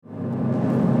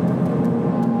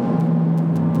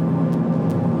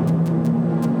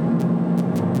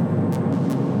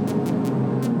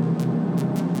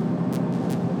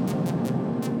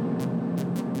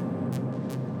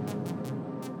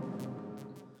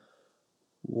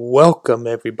Welcome,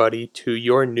 everybody, to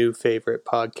your new favorite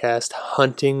podcast,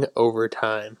 Hunting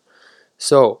Overtime.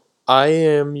 So, I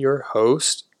am your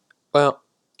host. Well,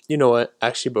 you know what?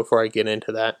 Actually, before I get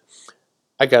into that,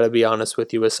 I gotta be honest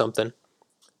with you with something.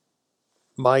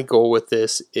 My goal with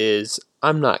this is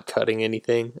I'm not cutting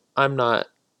anything, I'm not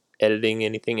editing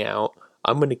anything out.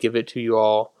 I'm gonna give it to you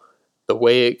all the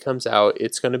way it comes out.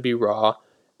 It's gonna be raw.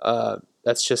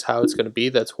 That's just how it's gonna be.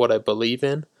 That's what I believe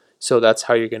in. So that's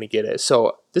how you're going to get it.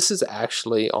 So this is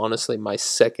actually, honestly, my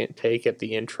second take at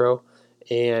the intro,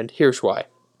 and here's why.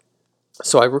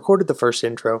 So I recorded the first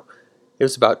intro. It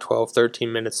was about 12,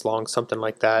 13 minutes long, something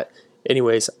like that.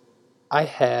 Anyways, I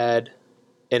had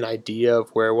an idea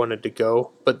of where I wanted to go,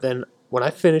 but then when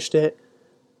I finished it,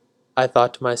 I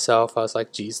thought to myself, I was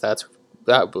like, geez, that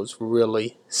was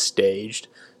really staged.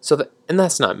 And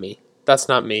that's not me. That's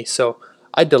not me. So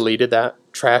I deleted that,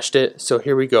 trashed it. So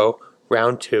here we go,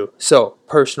 round two. So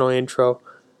personal intro.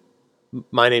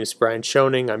 My name is Brian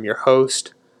Schoening. I'm your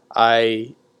host.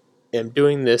 I am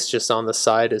doing this just on the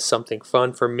side as something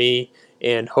fun for me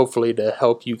and hopefully to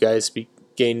help you guys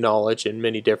gain knowledge in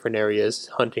many different areas,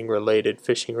 hunting related,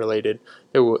 fishing related.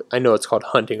 I know it's called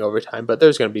Hunting Overtime, but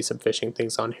there's going to be some fishing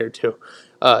things on here too,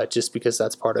 just because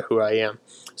that's part of who I am.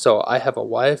 So I have a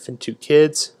wife and two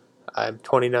kids. I'm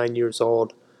 29 years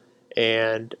old,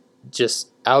 and just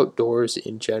outdoors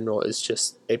in general is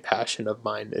just a passion of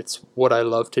mine. It's what I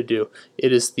love to do.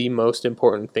 It is the most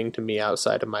important thing to me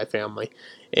outside of my family.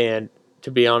 And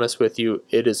to be honest with you,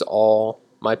 it is all,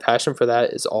 my passion for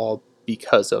that is all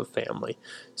because of family.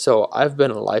 So I've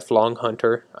been a lifelong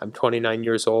hunter. I'm 29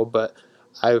 years old, but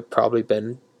I've probably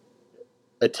been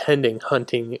attending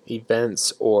hunting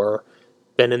events or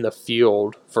been in the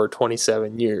field for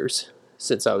 27 years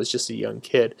since I was just a young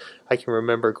kid. I can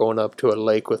remember going up to a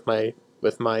lake with my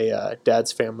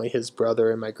dad's family, his brother,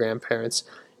 and my grandparents,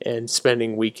 and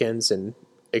spending weekends and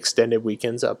extended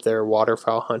weekends up there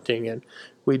waterfowl hunting. And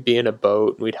we'd be in a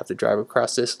boat and we'd have to drive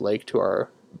across this lake to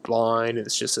our blind.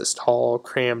 It's just this tall,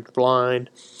 crammed blind,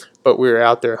 but we were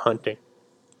out there hunting.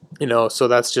 So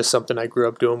that's just something I grew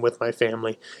up doing with my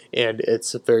family, and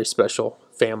it's a very special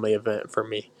family event for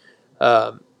me.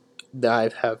 Um, I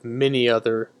have many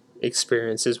other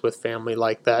experiences with family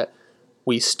like that.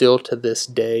 We still to this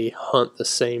day hunt the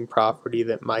same property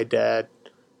that my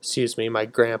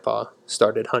grandpa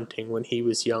started hunting when he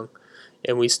was young.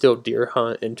 And we still deer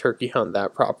hunt and turkey hunt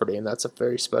that property, and that's a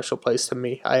very special place to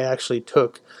me. I actually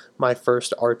took my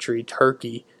first archery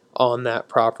turkey on that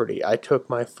property. I took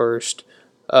my first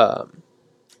um,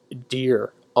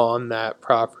 deer on that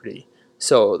property.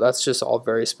 So that's just all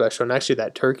very special. And actually,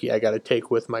 that turkey I got to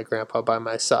take with my grandpa by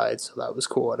my side. So that was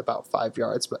cool at about 5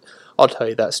 yards. But I'll tell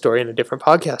you that story in a different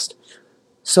podcast.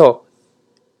 So,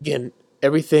 again,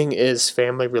 everything is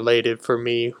family related for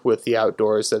me with the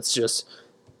outdoors. It's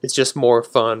just more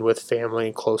fun with family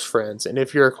and close friends. And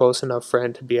if you're a close enough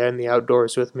friend to be in the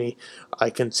outdoors with me,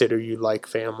 I consider you like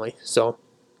family. So,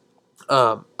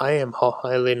 I am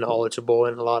highly knowledgeable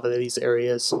in a lot of these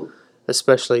areas,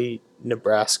 especially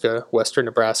Nebraska, western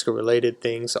Nebraska related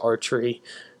things, archery,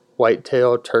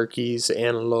 whitetail, turkeys,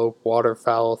 antelope,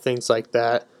 waterfowl, things like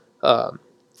that. Um,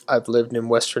 I've lived in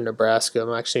western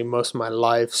Nebraska actually most of my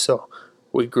life, so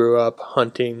we grew up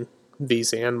hunting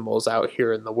these animals out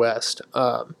here in the West.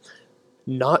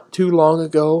 Not too long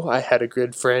ago, I had a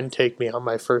good friend take me on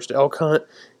my first elk hunt,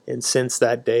 and since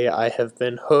that day, I have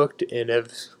been hooked and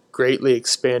have greatly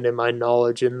expanded my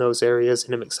knowledge in those areas,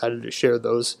 and I'm excited to share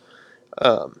those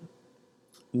um,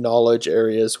 knowledge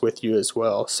areas with you as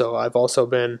well. So I've also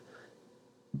been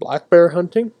black bear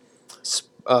hunting,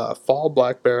 fall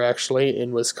black bear actually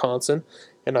in Wisconsin,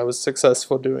 and I was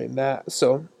successful doing that.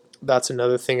 So that's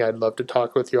another thing I'd love to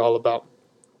talk with you all about.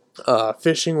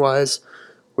 Fishing wise,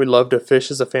 we love to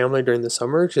fish as a family during the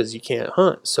summer because you can't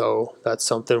hunt. So that's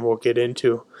something we'll get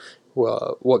into.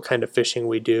 Well, what kind of fishing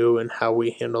we do and how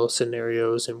we handle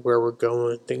scenarios and where we're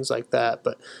going, things like that.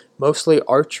 But mostly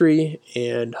archery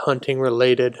and hunting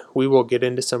related. We will get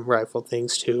into some rifle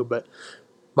things too, but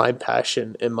my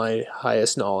passion and my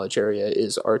highest knowledge area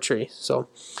is archery. So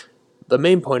the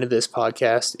main point of this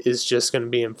podcast is just going to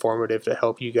be informative to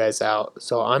help you guys out.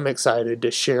 So I'm excited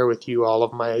to share with you all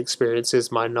of my experiences,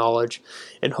 my knowledge,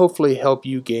 and hopefully help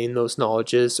you gain those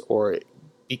knowledges or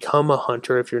become a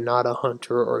hunter if you're not a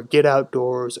hunter, or get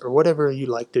outdoors, or whatever you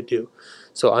like to do.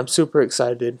 So I'm super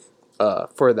excited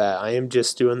for that. I am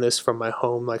just doing this from my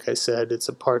home. Like I said, it's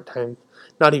a part-time,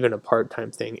 not even a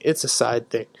part-time thing. It's a side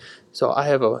thing. So I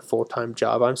have a full-time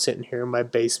job. I'm sitting here in my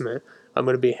basement. I'm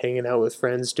going to be hanging out with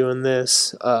friends doing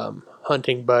this,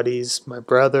 hunting buddies, my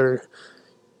brother,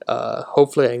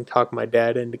 Hopefully I can talk my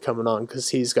dad into coming on because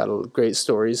he's got great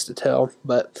stories to tell.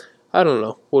 But I don't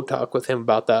know. We'll talk with him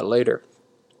about that later.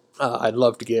 I'd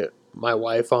love to get my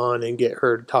wife on and get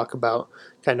her to talk about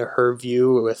kind of her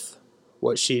view with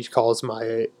what she calls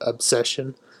my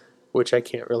obsession, which I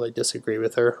can't really disagree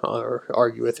with her or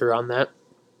argue with her on that.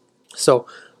 So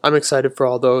I'm excited for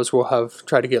all those. We'll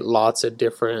try to get lots of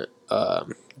different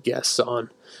guests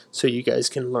on so you guys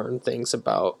can learn things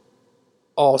about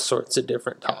all sorts of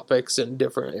different topics and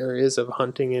different areas of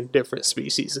hunting and different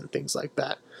species and things like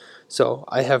that. So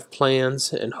I have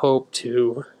plans and hope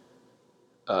to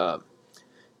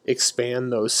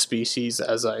expand those species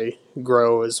as I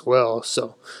grow as well.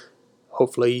 So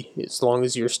hopefully, as long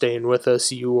as you're staying with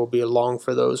us, you will be along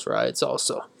for those rides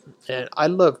also. And I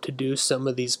love to do some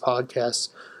of these podcasts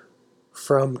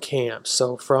from camp.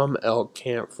 So from elk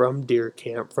camp, from deer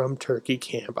camp, from turkey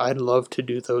camp. I'd love to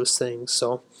do those things.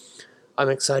 So I'm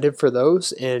excited for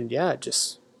those. And yeah,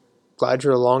 just glad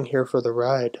you're along here for the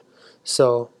ride.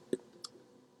 So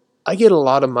I get a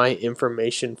lot of my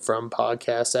information from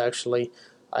podcasts, actually.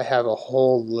 I have a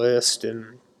whole list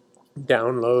and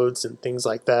downloads and things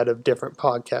like that of different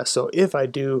podcasts. So if I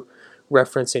do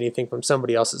reference anything from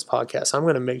somebody else's podcast, I'm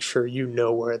going to make sure you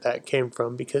know where that came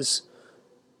from, because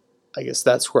I guess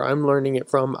that's where I'm learning it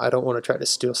from. I don't want to try to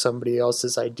steal somebody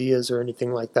else's ideas or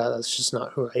anything like that. That's just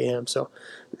not who I am. So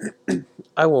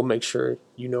I will make sure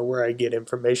you know where I get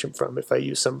information from if I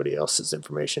use somebody else's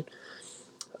information.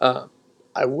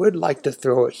 I would like to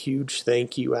throw a huge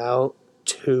thank you out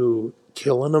to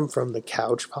Killing Them from the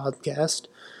Couch podcast.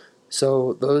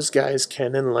 So those guys,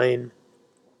 Ken and Lane.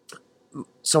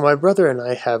 So my brother and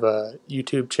I have a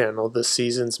YouTube channel, The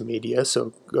Seasons Media,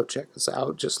 so go check us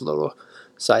out. Just a little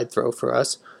side throw for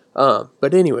us.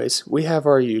 But anyways, we have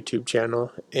our YouTube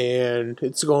channel, and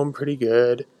it's going pretty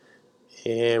good.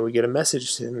 And we get a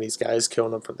message from these guys,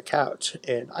 Killing Them from the Couch.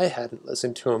 And I hadn't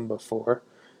listened to them before,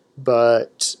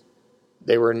 but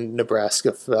they were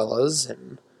Nebraska fellas,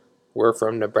 and we're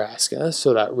from Nebraska,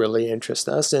 so that really interests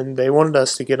us, and they wanted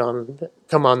us to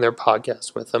come on their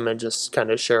podcast with them and just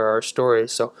kind of share our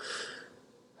stories. So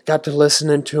I got to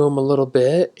listening to them a little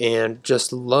bit and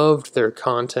just loved their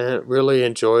content, really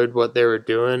enjoyed what they were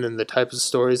doing and the types of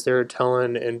stories they were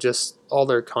telling and just all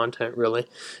their content, really.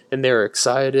 And they were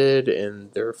excited,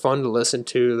 and they're fun to listen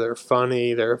to, they're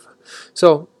funny,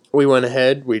 so we went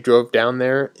ahead, we drove down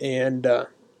there, and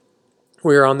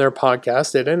we were on their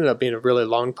podcast. It ended up being a really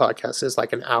long podcast. It's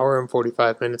like an hour and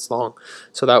 45 minutes long.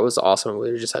 So that was awesome.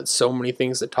 We just had so many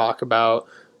things to talk about,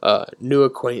 new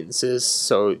acquaintances,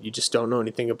 so you just don't know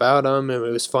anything about them. And it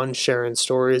was fun sharing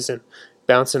stories and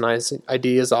bouncing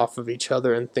ideas off of each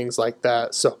other and things like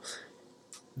that. So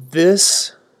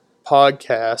this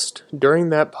podcast,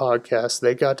 during that podcast,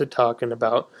 they got to talking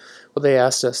about, well, they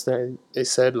asked us, they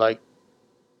said, like,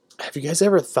 have you guys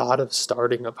ever thought of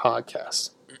starting a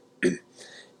podcast?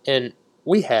 And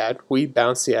we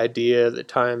bounced the idea at the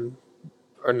time,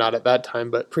 or not at that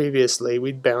time, but previously,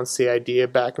 we'd bounced the idea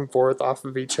back and forth off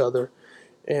of each other.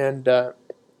 And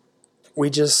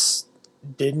we just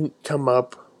didn't come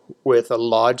up with a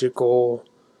logical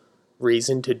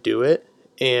reason to do it.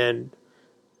 And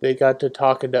they got to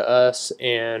talking to us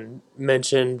and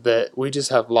mentioned that we just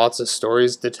have lots of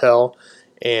stories to tell,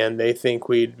 and they think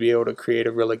we'd be able to create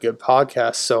a really good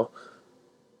podcast. So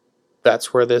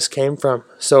that's where this came from.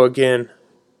 So again,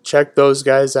 check those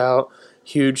guys out.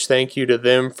 Huge thank you to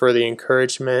them for the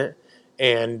encouragement.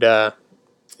 And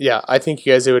yeah, I think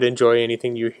you guys would enjoy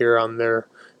anything you hear on their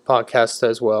podcast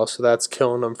as well. So that's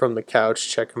Killing Them from the Couch.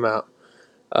 Check them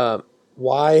out.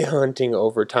 Why Hunting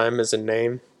Overtime is a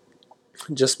name?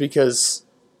 Just because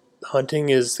hunting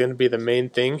is going to be the main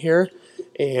thing here,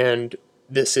 and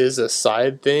this is a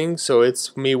side thing, so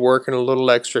it's me working a little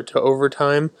extra to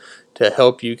overtime to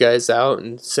help you guys out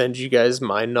and send you guys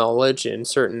my knowledge in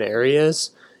certain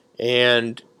areas.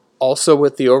 And also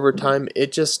with the overtime,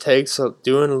 it just takes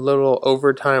doing a little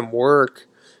overtime work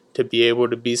to be able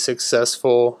to be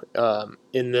successful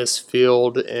in this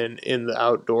field and in the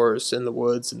outdoors, in the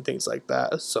woods and things like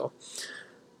that. So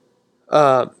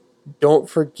don't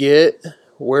forget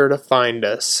where to find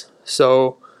us.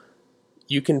 So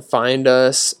you can find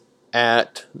us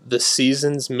at The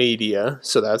Seasons Media.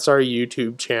 So that's our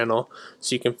YouTube channel.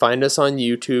 So you can find us on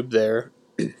YouTube there,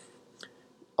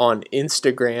 on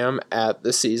Instagram at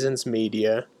The Seasons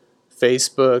Media,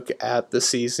 Facebook at The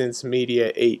Seasons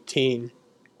Media 18.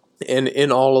 And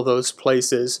in all of those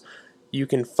places, you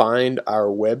can find our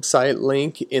website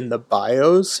link in the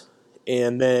bios.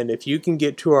 And then if you can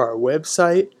get to our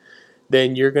website,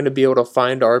 then you're going to be able to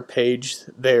find our page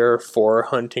there for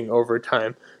Hunting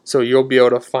Overtime. So you'll be able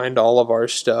to find all of our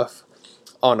stuff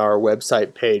on our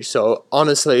website page. So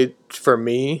honestly, for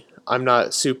me, I'm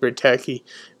not super techie,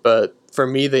 but for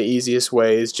me, the easiest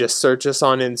way is just search us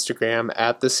on Instagram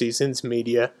at The Seasons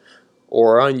Media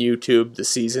or on YouTube, The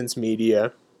Seasons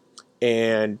Media,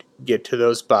 and get to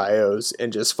those bios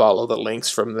and just follow the links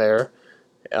from there.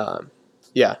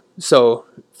 So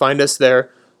find us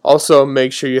there. Also,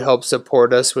 make sure you help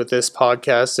support us with this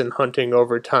podcast and Hunting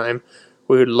Overtime.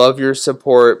 We would love your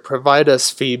support. Provide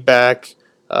us feedback.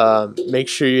 Make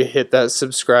sure you hit that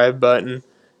subscribe button.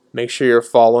 Make sure you're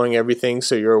following everything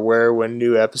so you're aware when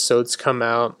new episodes come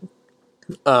out.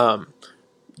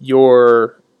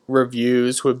 Your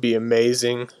reviews would be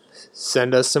amazing.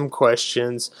 Send us some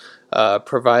questions.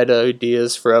 Provide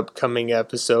ideas for upcoming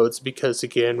episodes because,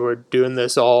 again, we're doing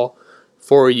this all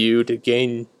for you to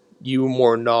gain you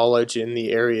more knowledge in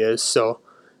the areas. So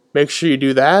make sure you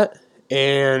do that.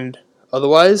 And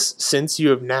otherwise, since you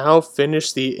have now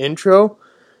finished the intro,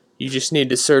 you just need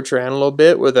to search around a little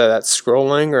bit, whether that's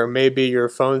scrolling or maybe your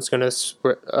phone's going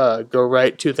to go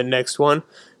right to the next one.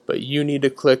 But you need to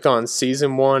click on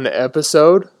Season 1,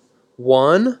 Episode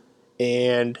 1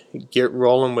 and get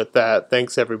rolling with that.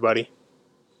 Thanks, everybody.